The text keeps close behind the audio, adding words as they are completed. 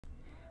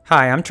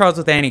Hi, I'm Charles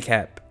with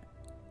AniCap.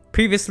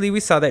 Previously, we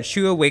saw that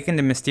Shu awakened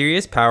a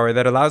mysterious power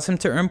that allows him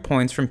to earn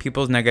points from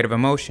people's negative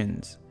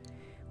emotions.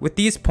 With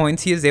these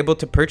points, he is able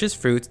to purchase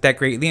fruits that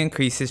greatly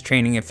increase his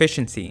training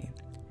efficiency.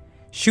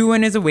 Shu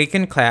and his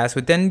awakened class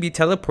would then be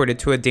teleported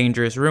to a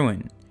dangerous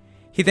ruin.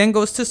 He then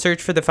goes to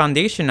search for the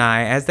Foundation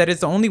Eye, as that is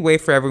the only way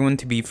for everyone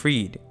to be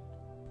freed.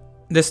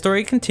 The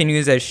story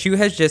continues as Shu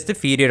has just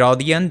defeated all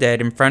the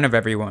undead in front of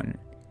everyone.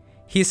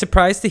 He is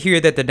surprised to hear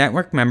that the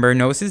network member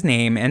knows his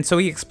name, and so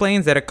he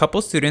explains that a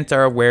couple students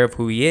are aware of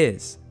who he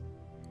is.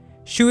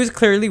 Shu is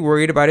clearly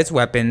worried about his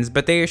weapons,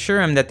 but they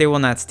assure him that they will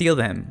not steal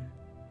them.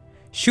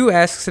 Shu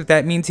asks if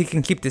that means he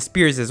can keep the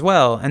spears as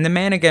well, and the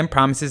man again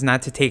promises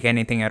not to take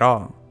anything at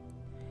all.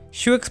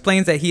 Shu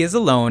explains that he is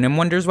alone and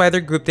wonders why their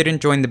group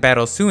didn't join the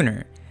battle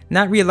sooner,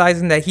 not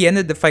realizing that he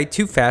ended the fight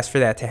too fast for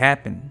that to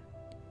happen.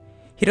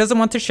 He doesn't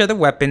want to share the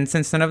weapons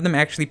since none of them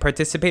actually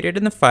participated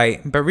in the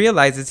fight, but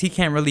realizes he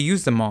can't really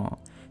use them all,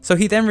 so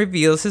he then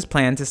reveals his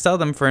plan to sell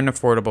them for an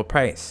affordable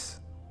price.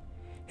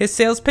 His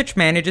sales pitch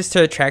manages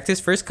to attract his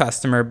first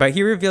customer, but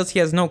he reveals he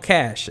has no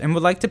cash and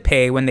would like to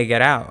pay when they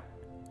get out.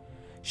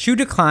 Shu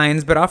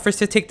declines but offers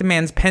to take the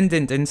man's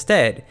pendant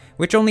instead,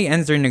 which only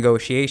ends their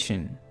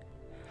negotiation.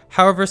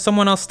 However,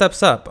 someone else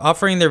steps up,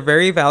 offering their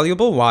very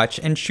valuable watch,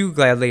 and Shu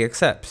gladly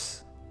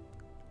accepts.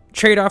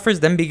 Trade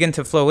offers then begin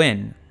to flow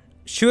in.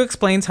 Shu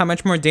explains how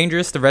much more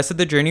dangerous the rest of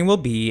the journey will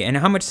be and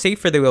how much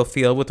safer they will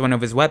feel with one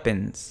of his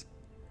weapons.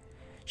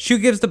 Shu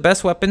gives the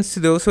best weapons to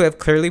those who have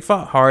clearly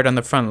fought hard on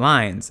the front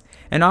lines,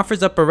 and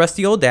offers up a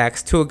rusty old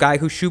axe to a guy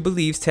who Shu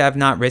believes to have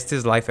not risked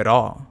his life at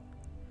all.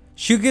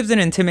 Shu gives an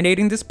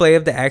intimidating display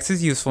of the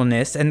axe's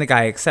usefulness, and the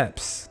guy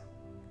accepts.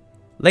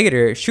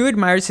 Later, Shu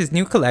admires his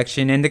new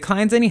collection and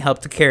declines any help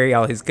to carry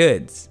all his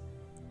goods.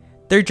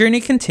 Their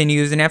journey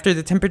continues, and after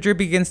the temperature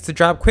begins to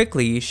drop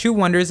quickly, Shu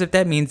wonders if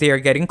that means they are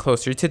getting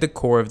closer to the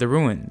core of the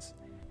ruins.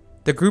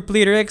 The group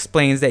leader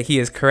explains that he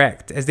is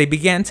correct, as they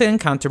began to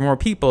encounter more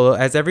people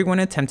as everyone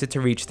attempted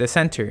to reach the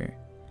center.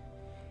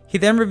 He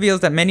then reveals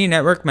that many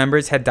network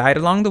members had died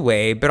along the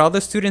way, but all the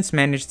students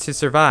managed to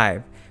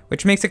survive,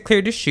 which makes it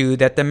clear to Shu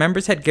that the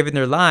members had given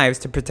their lives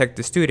to protect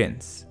the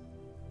students.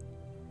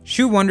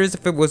 Shu wonders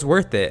if it was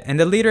worth it, and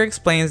the leader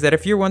explains that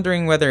if you're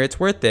wondering whether it's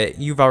worth it,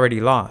 you've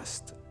already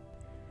lost.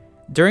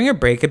 During a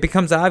break, it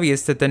becomes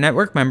obvious that the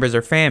network members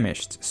are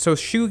famished, so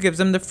Shu gives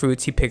them the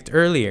fruits he picked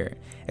earlier,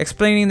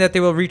 explaining that they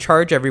will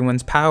recharge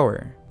everyone's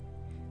power.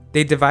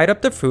 They divide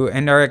up the fruit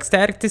and are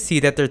ecstatic to see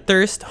that their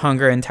thirst,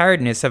 hunger, and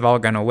tiredness have all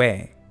gone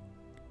away.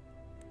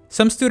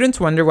 Some students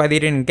wonder why they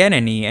didn't get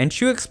any, and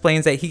Shu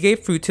explains that he gave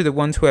fruit to the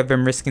ones who have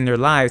been risking their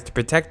lives to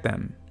protect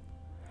them.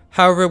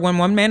 However, when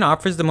one man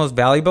offers the most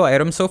valuable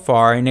item so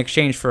far in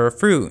exchange for a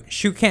fruit,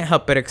 Shu can't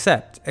help but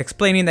accept,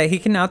 explaining that he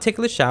can now take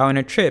Lishao on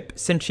a trip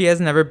since she has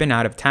never been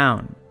out of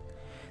town.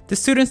 The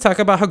students talk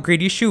about how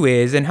greedy Shu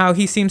is and how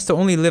he seems to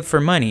only live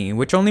for money,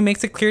 which only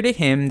makes it clear to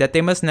him that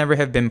they must never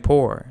have been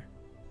poor.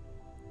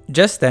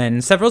 Just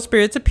then, several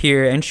spirits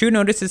appear and Shu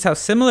notices how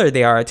similar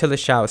they are to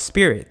Lishao's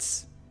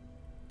spirits.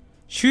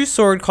 Shu's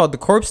sword, called the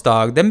Corpse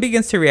Dog, then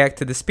begins to react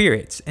to the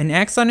spirits and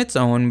acts on its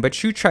own, but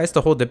Shu tries to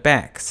hold it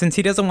back since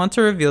he doesn't want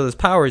to reveal his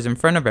powers in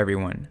front of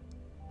everyone.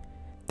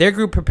 Their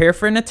group prepare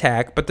for an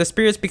attack, but the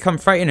spirits become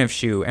frightened of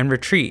Shu and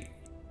retreat.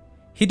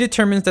 He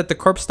determines that the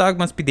Corpse Dog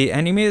must be the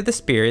enemy of the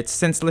spirits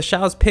since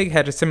Lishao's pig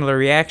had a similar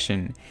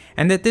reaction,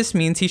 and that this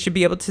means he should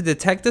be able to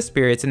detect the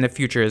spirits in the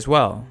future as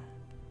well.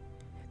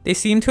 They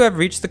seem to have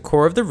reached the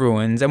core of the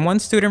ruins, and one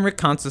student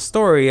recounts the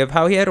story of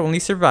how he had only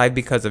survived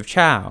because of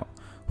Chao,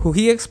 who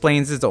he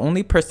explains is the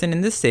only person in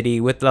the city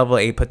with level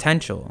 8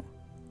 potential.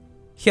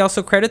 He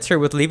also credits her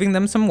with leaving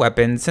them some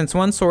weapons since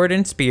one sword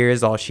and spear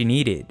is all she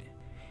needed.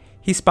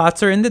 He spots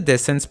her in the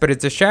distance but is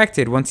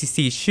distracted once he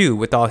sees Shu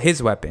with all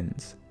his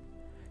weapons.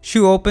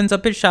 Shu opens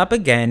up his shop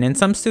again and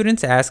some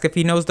students ask if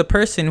he knows the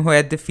person who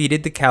had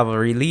defeated the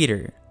cavalry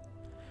leader.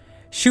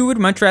 Shu would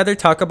much rather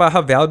talk about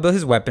how valuable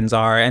his weapons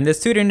are, and the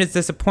student is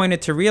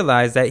disappointed to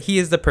realize that he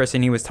is the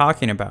person he was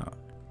talking about.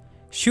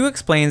 Shu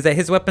explains that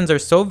his weapons are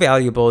so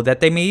valuable that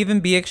they may even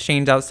be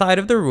exchanged outside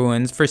of the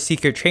ruins for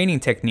secret training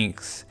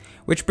techniques,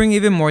 which bring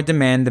even more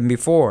demand than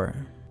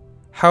before.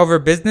 However,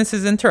 business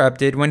is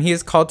interrupted when he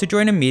is called to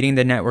join a meeting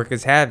the network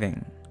is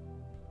having.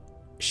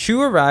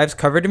 Shu arrives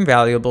covered in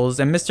valuables,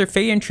 and Mr.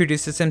 Fei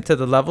introduces him to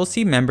the level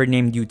C member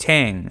named Yu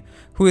Tang,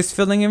 who is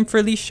filling in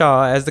for Li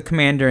Sha as the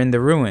commander in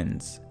the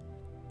ruins.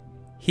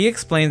 He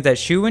explains that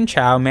Shu and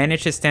Chao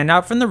managed to stand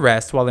out from the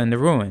rest while in the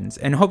ruins,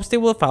 and hopes they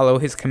will follow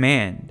his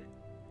command.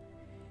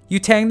 Yu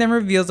Tang then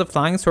reveals a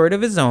flying sword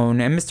of his own,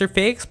 and Mr.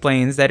 Fei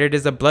explains that it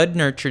is a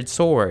blood-nurtured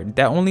sword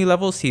that only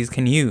level Cs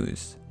can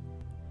use.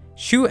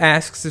 Shu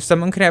asks if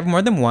someone could have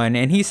more than one,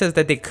 and he says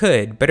that they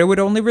could, but it would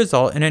only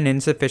result in an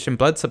insufficient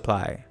blood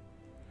supply.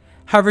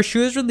 However,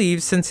 Shu is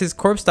relieved since his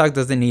corpse dog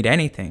doesn't need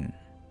anything.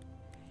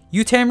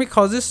 Yu Tang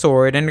recalls his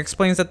sword and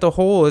explains that the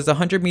hole is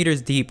 100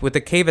 meters deep with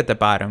a cave at the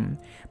bottom,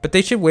 but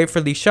they should wait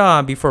for Li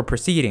Sha before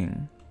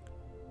proceeding.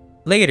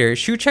 Later,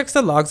 Shu checks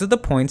the logs of the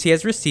points he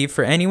has received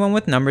for anyone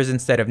with numbers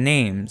instead of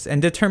names,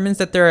 and determines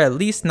that there are at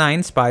least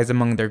 9 spies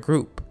among their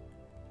group.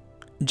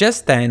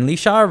 Just then, Li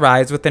Sha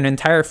arrives with an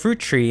entire fruit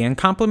tree and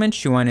compliments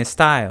Shu on his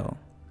style.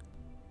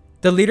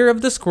 The leader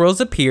of the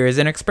squirrels appears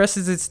and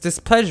expresses its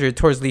displeasure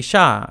towards Li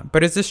Sha,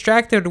 but is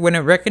distracted when it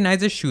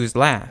recognizes Shu's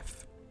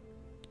laugh.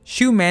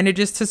 Shu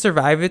manages to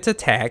survive its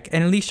attack,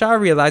 and Li Sha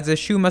realizes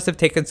Shu must have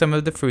taken some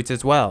of the fruits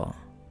as well.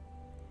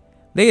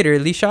 Later,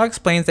 Li Sha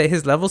explains that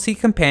his level C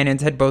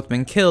companions had both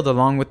been killed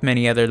along with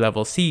many other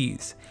level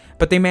Cs,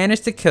 but they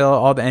managed to kill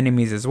all the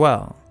enemies as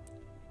well.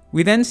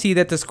 We then see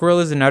that the squirrel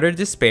is in utter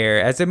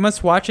despair as it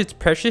must watch its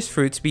precious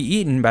fruits be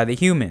eaten by the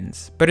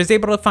humans, but is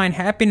able to find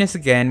happiness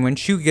again when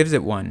Shu gives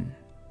it one.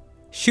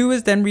 Shu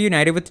is then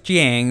reunited with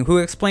Jiang, who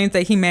explains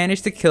that he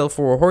managed to kill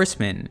 4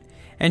 horsemen,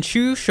 and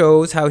Shu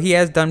shows how he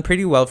has done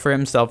pretty well for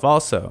himself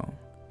also.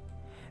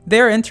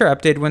 They are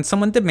interrupted when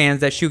someone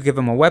demands that Shu give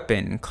him a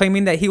weapon,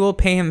 claiming that he will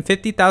pay him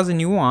 50,000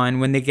 yuan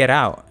when they get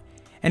out,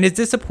 and is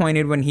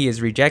disappointed when he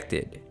is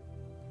rejected.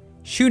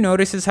 Shu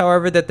notices,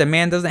 however, that the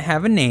man doesn't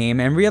have a name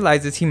and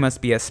realizes he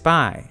must be a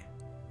spy.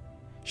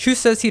 Shu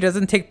says he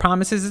doesn't take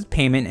promises as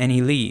payment and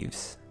he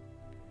leaves.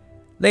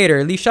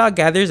 Later, Li Sha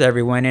gathers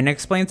everyone and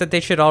explains that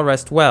they should all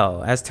rest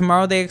well, as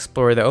tomorrow they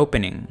explore the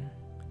opening.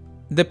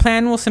 The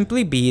plan will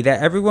simply be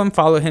that everyone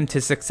follow him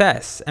to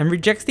success, and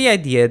rejects the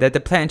idea that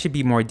the plan should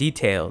be more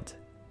detailed.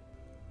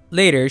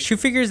 Later, Shu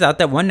figures out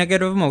that 1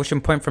 negative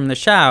emotion point from the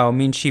Shao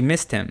means she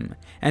missed him,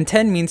 and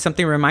 10 means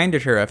something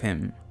reminded her of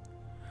him.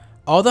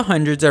 All the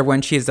hundreds are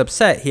when she is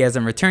upset he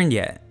hasn't returned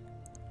yet.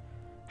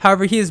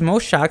 However, he is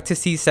most shocked to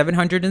see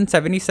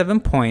 777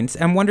 points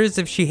and wonders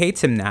if she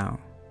hates him now.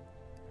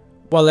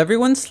 While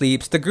everyone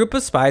sleeps, the group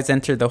of spies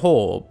enter the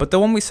hole, but the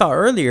one we saw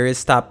earlier is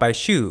stopped by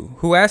Shu,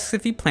 who asks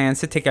if he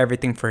plans to take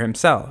everything for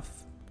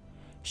himself.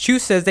 Shu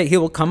says that he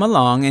will come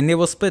along and they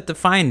will split the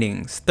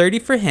findings, 30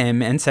 for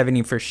him and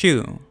 70 for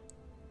Shu.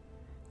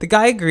 The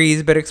guy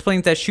agrees but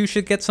explains that Shu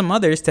should get some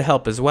others to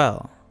help as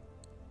well.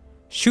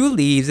 Shu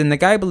leaves and the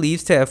guy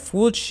believes to have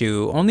fooled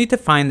Shu, only to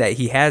find that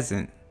he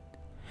hasn't.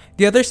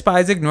 The other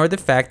spies ignore the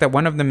fact that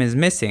one of them is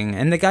missing,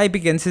 and the guy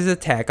begins his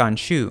attack on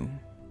Shu.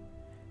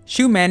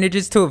 Shu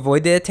manages to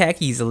avoid the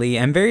attack easily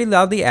and very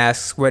loudly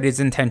asks what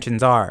his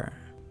intentions are.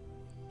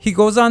 He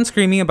goes on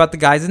screaming about the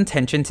guy's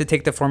intention to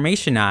take the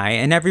formation eye,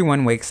 and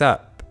everyone wakes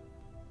up.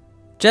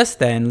 Just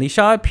then, Li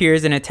Sha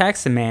appears and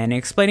attacks the man,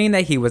 explaining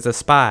that he was a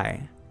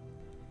spy.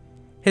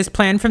 His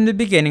plan from the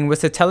beginning was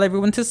to tell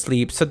everyone to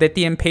sleep so that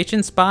the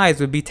impatient spies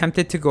would be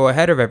tempted to go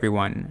ahead of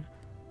everyone.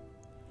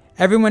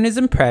 Everyone is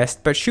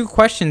impressed, but Shu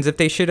questions if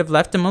they should have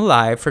left him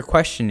alive for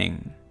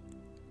questioning.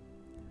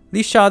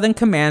 Li Sha then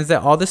commands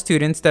that all the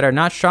students that are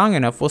not strong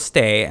enough will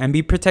stay and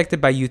be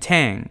protected by Yu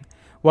Tang,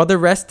 while the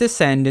rest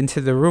descend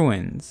into the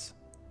ruins.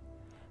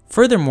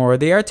 Furthermore,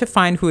 they are to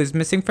find who is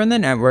missing from the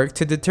network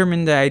to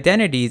determine the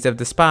identities of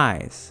the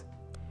spies.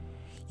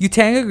 Yu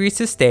Tang agrees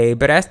to stay,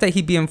 but asks that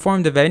he be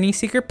informed of any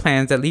secret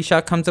plans that Li Sha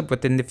comes up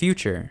with in the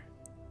future.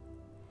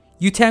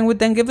 Yu Tang would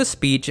then give a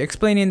speech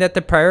explaining that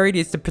the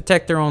priority is to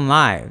protect their own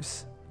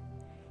lives.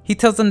 He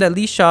tells them that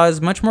Li Sha is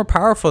much more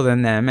powerful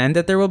than them and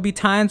that there will be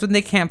times when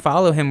they can't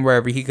follow him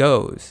wherever he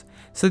goes,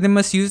 so they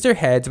must use their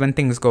heads when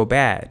things go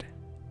bad.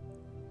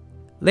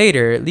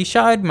 Later, Li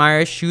Sha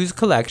admires Shu's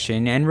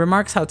collection and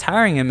remarks how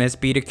tiring it must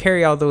be to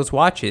carry all those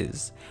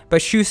watches,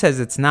 but Shu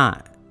says it's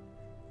not.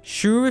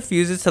 Shu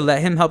refuses to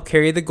let him help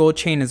carry the gold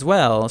chain as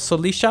well, so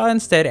Li Sha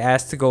instead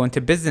asks to go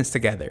into business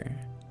together.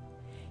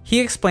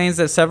 He explains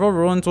that several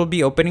ruins will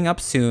be opening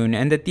up soon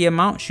and that the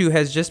amount Shu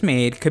has just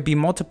made could be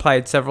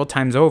multiplied several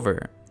times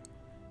over.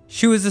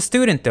 Shu is a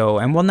student though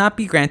and will not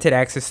be granted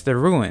access to the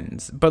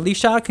ruins, but Li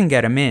Sha can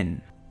get him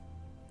in.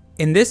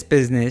 In this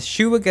business,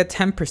 Shu would get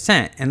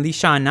 10% and Li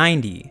Sha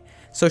 90%,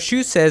 so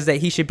Shu says that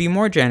he should be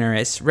more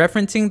generous,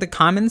 referencing the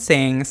common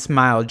saying,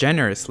 "smile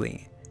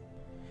generously."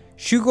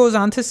 Shu goes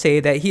on to say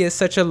that he is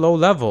such a low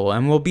level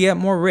and will be at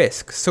more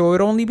risk, so it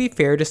would only be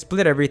fair to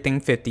split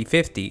everything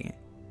 50-50.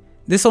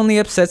 This only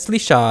upsets Li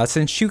Sha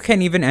since Shu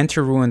can't even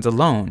enter ruins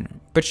alone,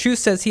 but Shu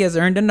says he has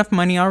earned enough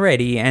money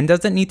already and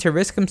doesn't need to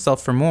risk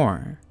himself for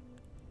more.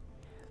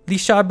 Li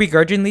Sha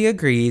begrudgingly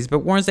agrees but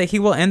warns that he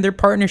will end their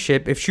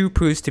partnership if Shu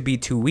proves to be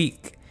too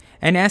weak,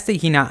 and asks that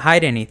he not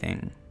hide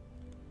anything.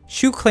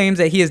 Shu claims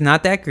that he is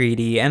not that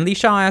greedy, and Li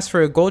Sha asks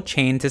for a gold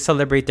chain to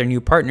celebrate their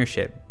new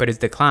partnership, but is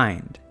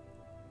declined.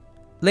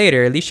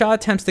 Later, Li Sha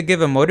attempts to give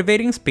a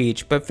motivating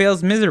speech but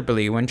fails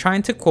miserably when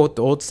trying to quote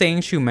the old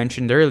saying Shu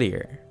mentioned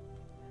earlier.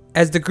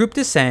 As the group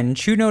descends,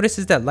 Shu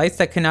notices that lights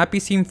that cannot be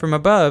seen from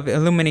above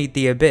illuminate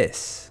the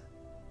abyss.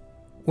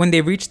 When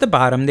they reach the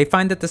bottom, they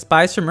find that the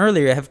spies from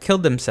earlier have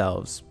killed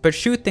themselves, but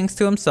Shu thinks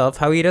to himself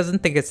how he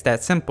doesn't think it's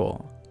that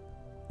simple.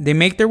 They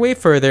make their way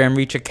further and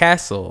reach a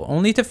castle,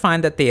 only to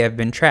find that they have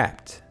been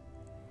trapped.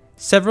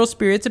 Several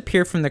spirits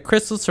appear from the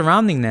crystals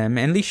surrounding them,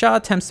 and Li Sha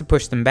attempts to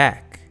push them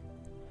back.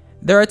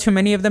 There are too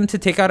many of them to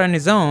take out on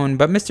his own,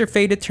 but Mr.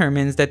 Fei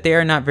determines that they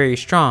are not very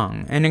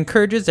strong, and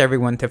encourages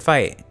everyone to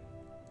fight.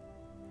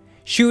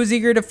 Shu is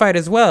eager to fight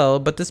as well,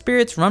 but the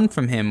spirits run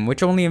from him,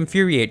 which only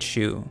infuriates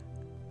Shu.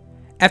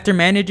 After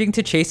managing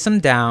to chase them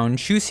down,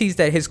 Shu sees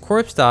that his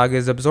corpse dog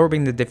is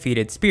absorbing the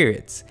defeated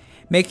spirits,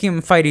 making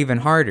him fight even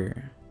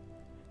harder.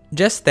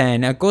 Just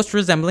then, a ghost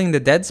resembling the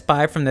dead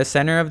spy from the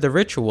center of the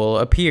ritual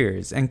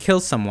appears and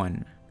kills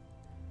someone.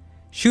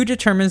 Shu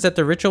determines that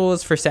the ritual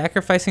is for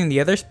sacrificing the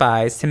other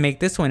spies to make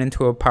this one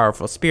into a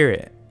powerful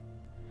spirit.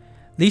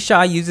 Li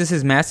Sha uses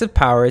his massive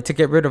power to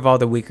get rid of all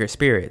the weaker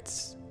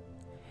spirits.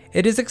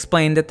 It is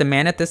explained that the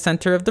man at the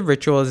center of the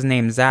ritual is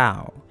named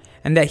Zhao,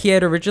 and that he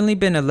had originally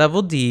been a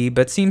level D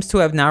but seems to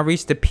have now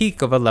reached the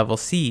peak of a level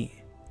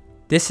C.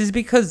 This is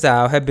because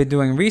Zhao had been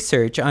doing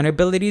research on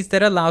abilities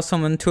that allow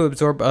someone to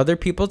absorb other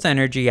people's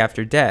energy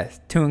after death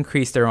to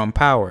increase their own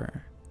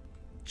power.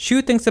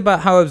 Shu thinks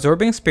about how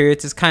absorbing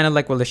spirits is kinda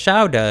like what Li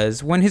Shao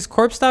does when his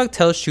corpse dog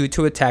tells Shu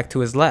to attack to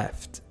his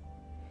left.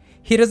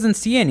 He doesn't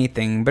see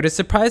anything but is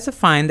surprised to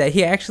find that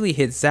he actually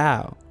hit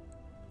Zhao.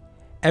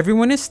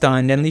 Everyone is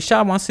stunned and Li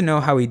Sha wants to know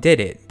how he did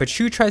it, but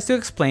Shu tries to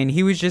explain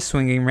he was just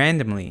swinging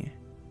randomly.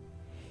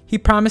 He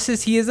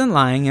promises he isn't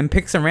lying and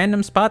picks a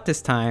random spot this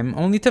time,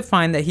 only to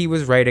find that he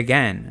was right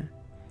again.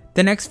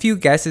 The next few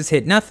guesses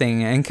hit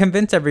nothing and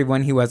convince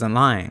everyone he wasn't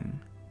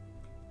lying.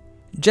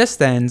 Just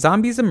then,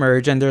 zombies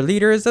emerge and their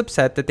leader is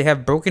upset that they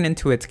have broken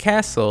into its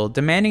castle,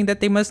 demanding that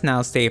they must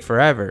now stay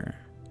forever.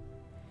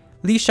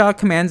 Li Sha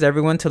commands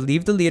everyone to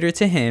leave the leader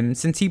to him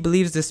since he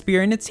believes the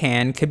spear in its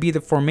hand could be the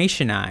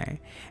formation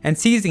eye, and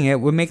seizing it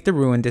would make the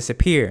ruin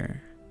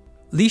disappear.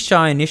 Li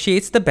Sha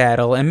initiates the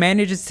battle and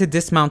manages to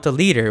dismount the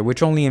leader,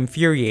 which only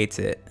infuriates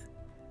it.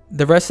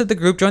 The rest of the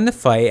group join the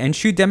fight and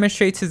Shu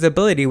demonstrates his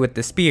ability with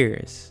the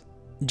spears.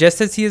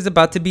 Just as he is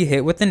about to be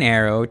hit with an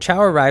arrow,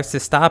 Chao arrives to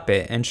stop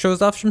it and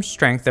shows off some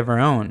strength of her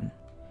own.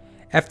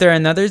 After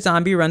another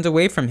zombie runs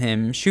away from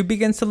him, Shu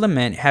begins to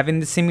lament having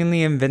the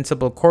seemingly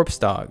invincible corpse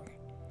dog.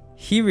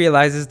 He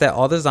realizes that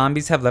all the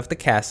zombies have left the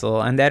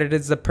castle and that it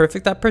is the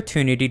perfect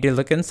opportunity to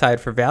look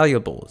inside for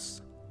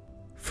valuables.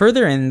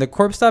 Further in, the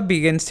corpse dog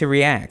begins to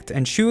react,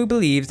 and Shu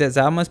believes that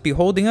Zhao must be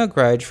holding a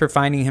grudge for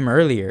finding him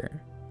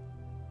earlier.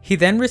 He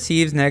then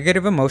receives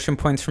negative emotion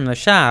points from Li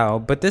Shao,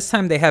 but this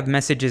time they have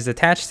messages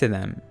attached to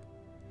them.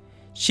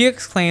 She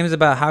exclaims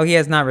about how he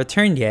has not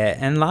returned yet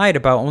and lied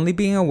about only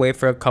being away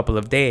for a couple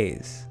of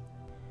days.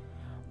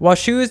 While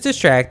Shu is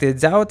distracted,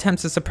 Zhao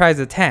attempts a surprise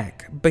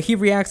attack, but he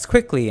reacts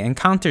quickly and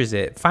counters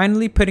it,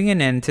 finally putting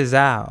an end to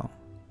Zhao.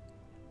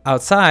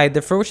 Outside,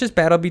 the ferocious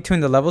battle between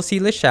the level C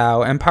Li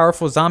Shao and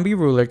powerful zombie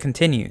ruler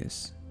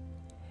continues.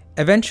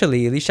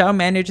 Eventually, Li Shao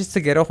manages to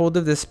get a hold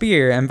of the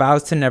spear and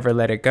vows to never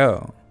let it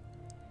go.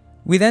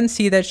 We then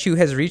see that Shu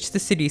has reached the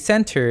city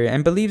center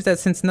and believes that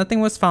since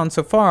nothing was found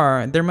so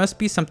far, there must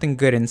be something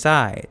good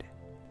inside.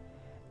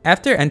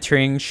 After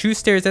entering, Shu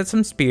stares at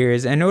some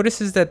spears and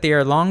notices that they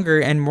are longer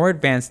and more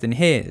advanced than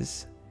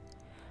his.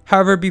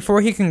 However,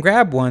 before he can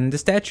grab one, the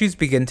statues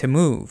begin to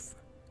move.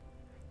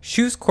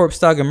 Shu's corpse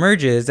dog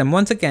emerges and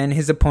once again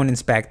his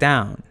opponents back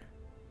down.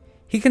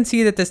 He can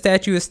see that the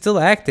statue is still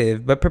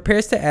active but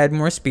prepares to add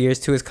more spears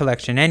to his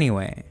collection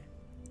anyway.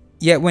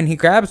 Yet when he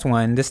grabs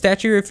one, the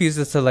statue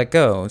refuses to let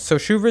go, so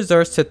Shu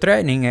resorts to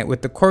threatening it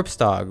with the corpse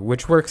dog,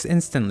 which works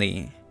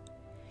instantly.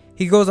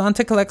 He goes on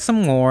to collect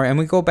some more and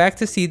we go back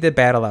to see the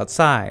battle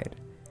outside.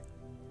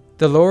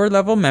 The lower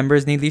level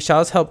members need Li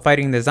Shao's help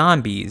fighting the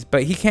zombies,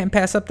 but he can't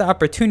pass up the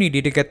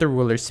opportunity to get the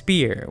ruler's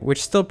spear,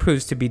 which still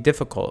proves to be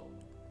difficult.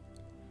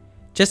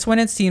 Just when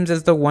it seems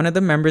as though one of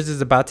the members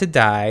is about to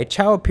die,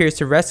 Chao appears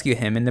to rescue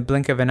him in the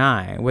blink of an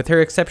eye with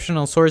her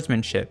exceptional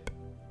swordsmanship.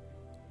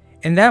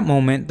 In that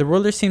moment, the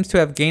ruler seems to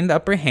have gained the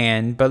upper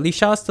hand, but Li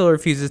Sha still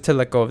refuses to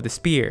let go of the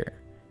spear.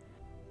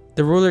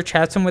 The ruler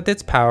traps him with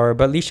its power,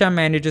 but Li Sha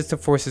manages to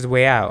force his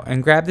way out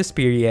and grab the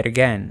spear yet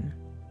again.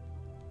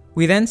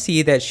 We then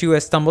see that Shu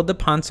has stumbled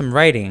upon some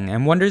writing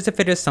and wonders if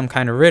it is some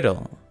kind of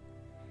riddle.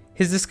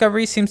 His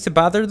discovery seems to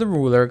bother the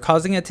ruler,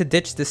 causing it to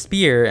ditch the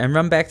spear and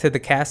run back to the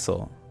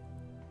castle.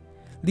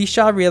 Li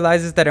Sha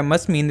realizes that it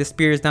must mean the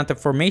spear is not the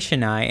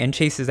formation eye and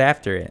chases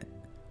after it.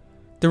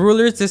 The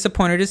ruler is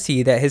disappointed to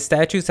see that his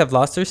statues have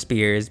lost their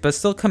spears, but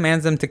still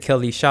commands them to kill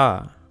Li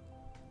Sha.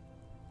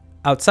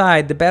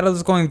 Outside, the battle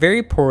is going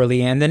very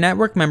poorly and the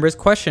network members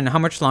question how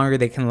much longer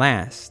they can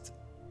last.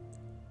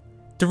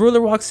 The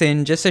ruler walks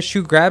in just as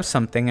Shu grabs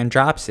something and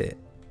drops it.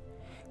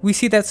 We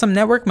see that some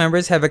network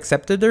members have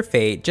accepted their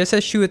fate just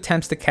as Shu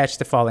attempts to catch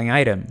the falling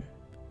item.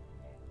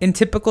 In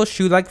typical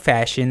Shu-like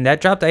fashion, that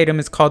dropped item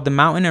is called the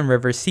Mountain and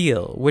River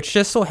Seal, which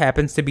just so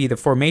happens to be the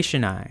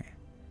formation eye.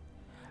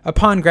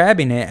 Upon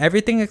grabbing it,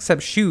 everything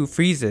except Shu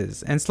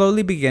freezes and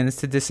slowly begins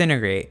to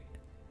disintegrate.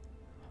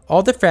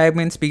 All the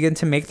fragments begin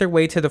to make their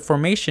way to the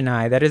formation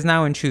eye that is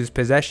now in Shu's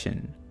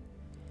possession.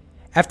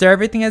 After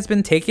everything has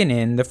been taken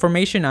in, the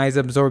formation eye is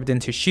absorbed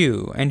into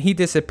Shu, and he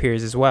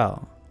disappears as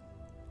well.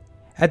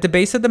 At the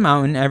base of the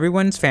mountain,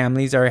 everyone's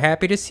families are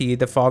happy to see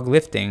the fog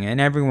lifting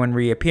and everyone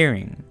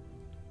reappearing.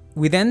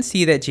 We then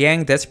see that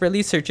Jiang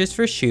desperately searches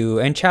for Shu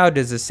and Chao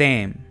does the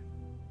same.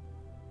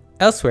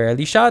 Elsewhere,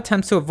 Li Sha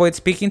attempts to avoid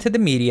speaking to the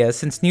media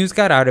since news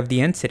got out of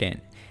the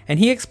incident, and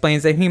he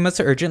explains that he must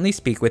urgently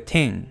speak with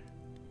Ting.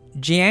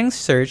 Jiang's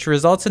search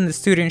results in the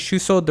student Shu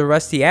sold the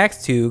rusty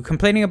axe to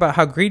complaining about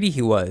how greedy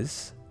he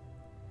was.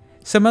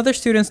 Some other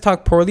students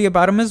talk poorly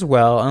about him as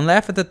well and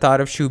laugh at the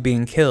thought of Shu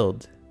being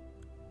killed.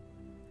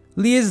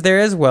 Lee is there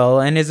as well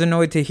and is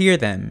annoyed to hear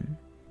them.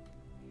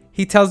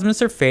 He tells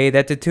Mr. Fei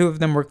that the two of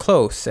them were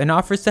close and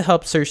offers to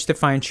help search to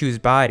find Shu's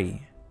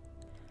body.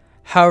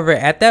 However,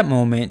 at that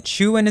moment,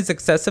 Shu and his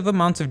excessive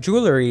amounts of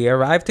jewelry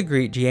arrive to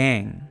greet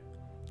Jiang.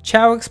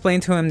 Chao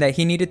explained to him that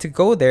he needed to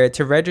go there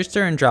to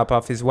register and drop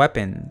off his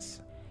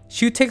weapons.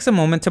 Shu takes a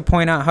moment to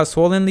point out how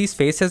swollen Lee's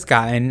face has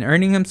gotten,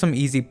 earning him some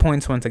easy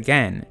points once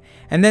again,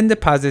 and then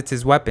deposits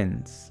his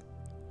weapons.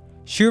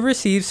 Shu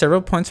receives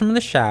several points from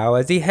Lishao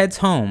as he heads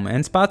home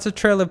and spots a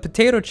trail of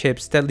potato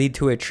chips that lead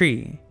to a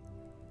tree.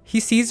 He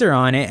sees her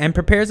on it and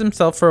prepares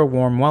himself for a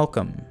warm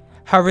welcome.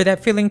 However,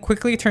 that feeling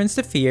quickly turns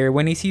to fear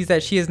when he sees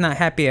that she is not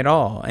happy at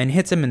all and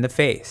hits him in the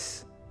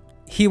face.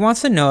 He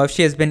wants to know if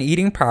she has been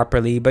eating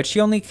properly, but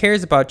she only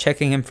cares about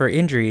checking him for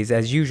injuries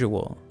as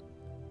usual.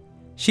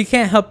 She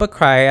can't help but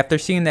cry after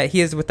seeing that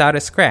he is without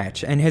a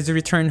scratch and has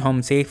returned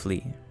home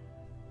safely.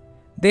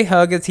 They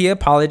hug as he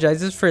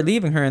apologizes for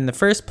leaving her in the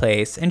first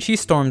place, and she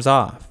storms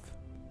off.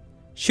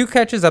 Shu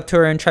catches up to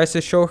her and tries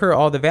to show her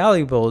all the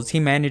valuables he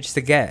managed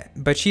to get,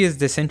 but she is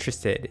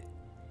disinterested.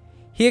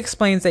 He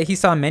explains that he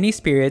saw many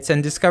spirits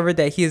and discovered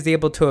that he is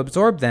able to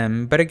absorb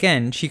them, but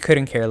again, she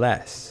couldn't care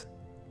less.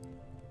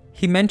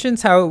 He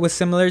mentions how it was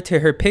similar to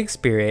her pig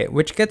spirit,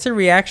 which gets a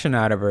reaction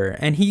out of her,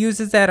 and he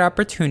uses that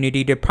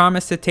opportunity to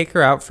promise to take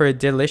her out for a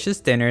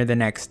delicious dinner the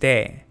next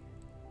day.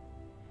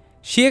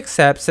 She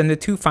accepts and the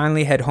two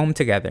finally head home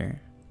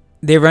together.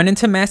 They run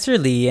into Master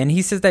Lee and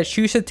he says that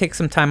Shu should take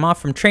some time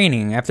off from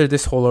training after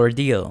this whole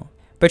ordeal.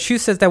 But Shu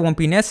says that won't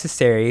be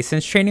necessary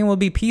since training will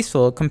be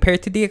peaceful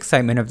compared to the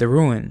excitement of the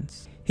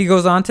ruins. He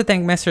goes on to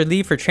thank Master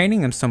Lee for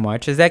training him so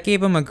much as that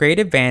gave him a great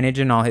advantage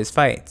in all his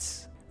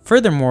fights.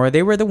 Furthermore,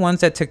 they were the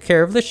ones that took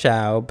care of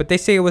Lishao, but they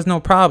say it was no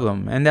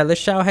problem and that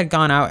Lishao had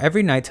gone out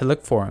every night to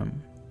look for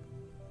him.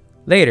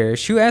 Later,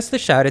 Shu asks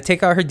Lishao to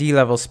take out her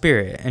D-level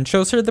spirit and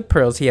shows her the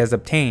pearls he has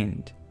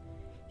obtained.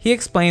 He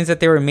explains that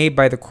they were made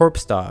by the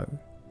corpse dog.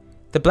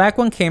 The black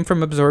one came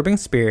from absorbing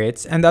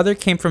spirits and the other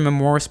came from a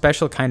more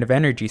special kind of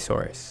energy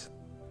source.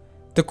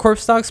 The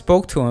corpse dog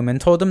spoke to him and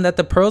told him that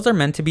the pearls are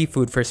meant to be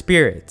food for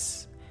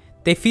spirits.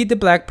 They feed the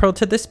black pearl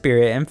to the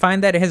spirit and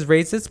find that it has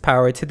raised its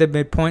power to the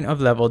midpoint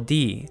of level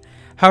D.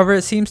 However,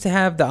 it seems to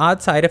have the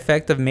odd side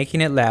effect of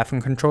making it laugh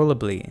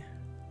uncontrollably.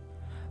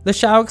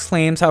 Lishao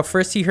exclaims how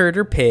first he heard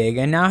her pig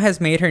and now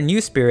has made her new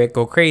spirit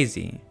go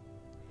crazy.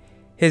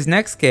 His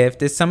next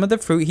gift is some of the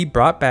fruit he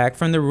brought back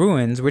from the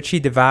ruins, which he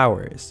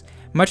devours,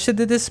 much to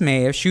the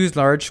dismay of Shu's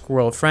large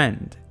squirrel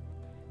friend.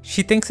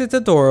 She thinks it's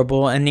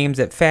adorable and names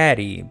it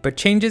Fatty, but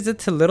changes it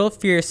to Little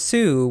Fierce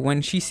Sue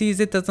when she sees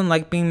it doesn't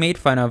like being made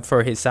fun of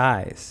for his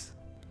size.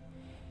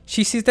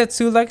 She sees that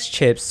Sue likes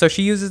chips, so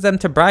she uses them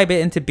to bribe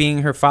it into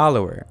being her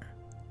follower.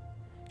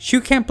 Shu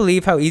can't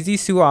believe how easy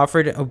Sue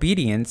offered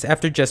obedience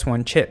after just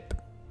one chip.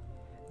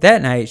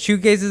 That night, Shu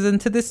gazes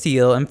into the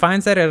seal and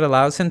finds that it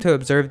allows him to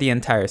observe the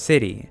entire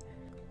city.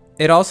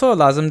 It also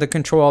allows him to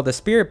control all the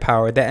spirit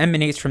power that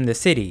emanates from the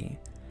city.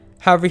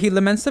 However, he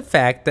laments the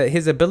fact that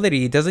his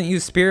ability doesn't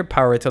use spirit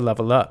power to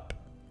level up.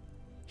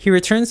 He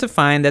returns to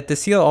find that the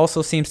seal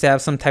also seems to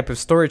have some type of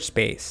storage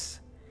space.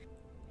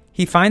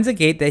 He finds a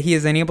gate that he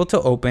is unable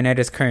to open at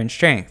his current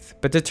strength,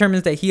 but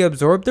determines that he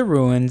absorbed the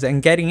ruins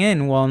and getting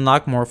in will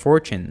unlock more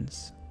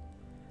fortunes.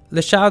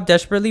 Lishao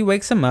desperately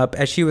wakes him up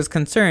as she was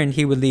concerned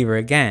he would leave her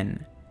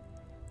again.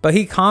 But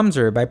he calms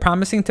her by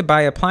promising to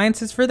buy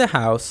appliances for the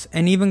house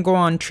and even go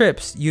on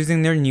trips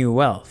using their new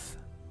wealth.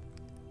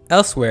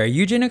 Elsewhere,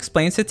 Yujin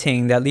explains to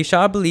Ting that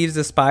Lishao believes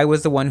the spy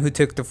was the one who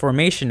took the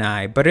formation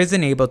eye, but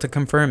isn't able to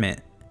confirm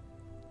it.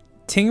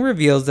 Ting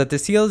reveals that the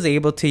seal is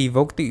able to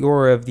evoke the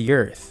aura of the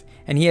earth,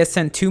 and he has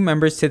sent 2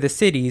 members to the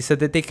city so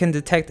that they can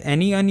detect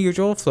any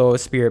unusual flow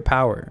of spirit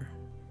power.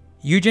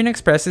 Yujin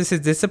expresses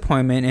his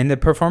disappointment in the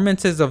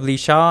performances of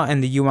Lishao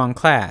and the Yuan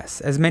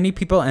class, as many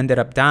people ended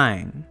up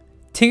dying.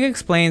 Ting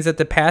explains that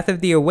the path of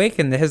the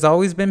awakened has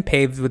always been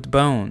paved with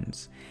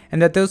bones,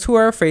 and that those who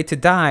are afraid to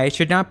die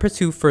should not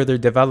pursue further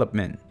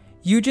development.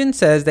 Yujin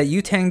says that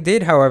Yutang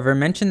did, however,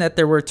 mention that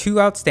there were 2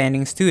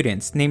 outstanding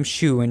students named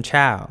Shu and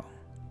Chao.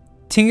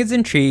 Ting is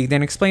intrigued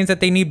and explains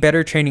that they need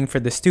better training for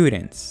the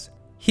students.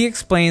 He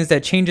explains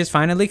that change is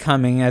finally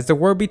coming as the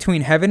war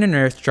between heaven and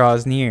earth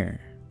draws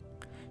near.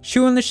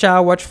 Shu and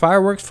Lishao watch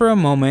fireworks for a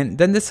moment,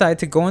 then decide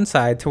to go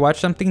inside to watch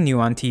something new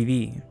on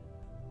TV.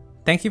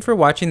 Thank you for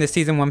watching the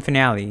season 1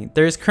 finale.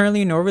 There is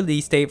currently no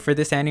release date for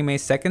this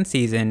anime's 2nd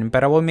season,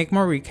 but I will make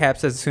more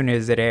recaps as soon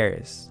as it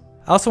airs.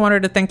 I also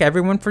wanted to thank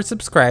everyone for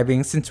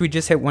subscribing since we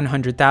just hit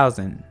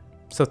 100,000,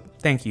 so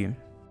thank you.